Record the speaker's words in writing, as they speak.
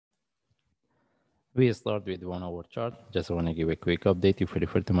We start with 1 hour chart. Just want to give a quick update. If we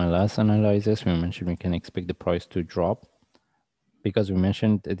refer to my last analysis, we mentioned we can expect the price to drop because we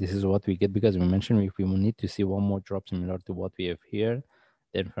mentioned that this is what we get because we mentioned if we will need to see one more drop similar to what we have here,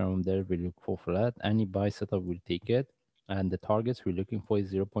 then from there we look for flat. Any buy setup will take it. And the targets we're looking for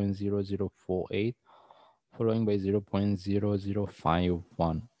is 0.0048 following by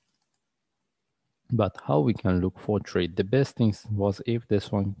 0.0051. But how we can look for trade? The best thing was if this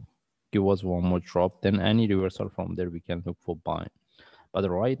one give us one more drop, then any reversal from there we can look for buying. But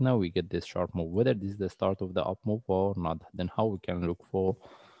right now we get this sharp move, whether this is the start of the up move or not, then how we can look for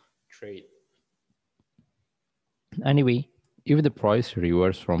trade. Anyway, if the price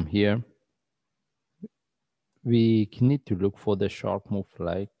reverse from here, we need to look for the sharp move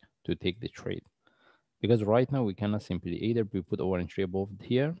flag to take the trade. Because right now we cannot simply either we put our entry above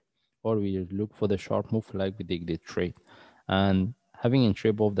here or we look for the sharp move flag we take the trade. And having entry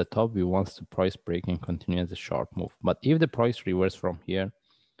above the top, we want the price break and continue as a sharp move. But if the price reverse from here,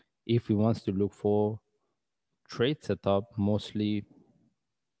 if we want to look for trade setup, mostly,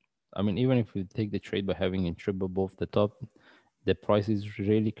 I mean, even if we take the trade by having entry above the top, the price is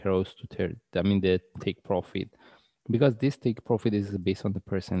really close to the take profit, because this take profit is based on the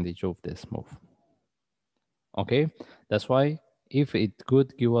percentage of this move. Okay, that's why if it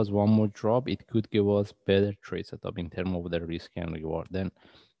could give us one more drop, it could give us better trade setup in terms of the risk and reward. Then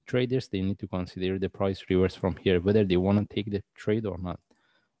traders, they need to consider the price reverse from here, whether they want to take the trade or not.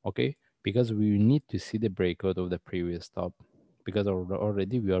 Okay, because we need to see the breakout of the previous top, because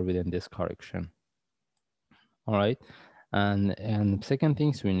already we are within this correction. All right, and second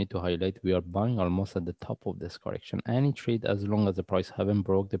things we need to highlight, we are buying almost at the top of this correction. Any trade as long as the price haven't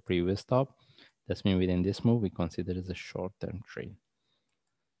broke the previous top, that's mean within this move we consider as a short-term trade.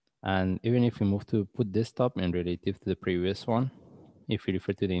 And even if we move to put this top in relative to the previous one, if we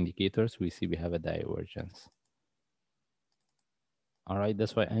refer to the indicators, we see we have a divergence. All right,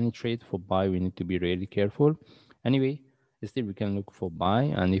 that's why any trade for buy, we need to be really careful. Anyway, still we can look for buy.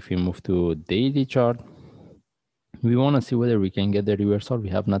 And if we move to daily chart, we want to see whether we can get the reversal. We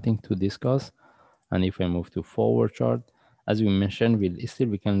have nothing to discuss. And if I move to forward chart, as we mentioned,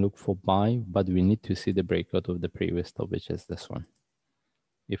 we can look for buy, but we need to see the breakout of the previous top, which is this one.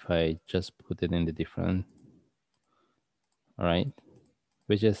 If I just put it in the different, all right,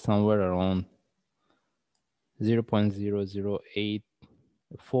 which is somewhere around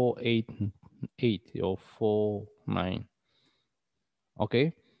 0.008488 or 49.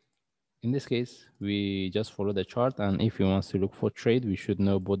 Okay. In this case, we just follow the chart, and if we want to look for trade, we should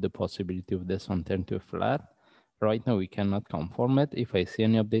know about the possibility of this one turn to flat. Right now, we cannot confirm it. If I see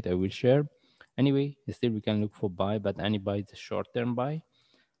any update, I will share. Anyway, still we can look for buy, but any buy is a short-term buy.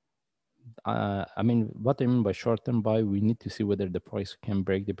 What I mean by short-term buy, we need to see whether the price can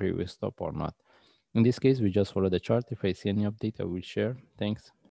break the previous stop or not. In this case, we just follow the chart. If I see any update, I will share. Thanks.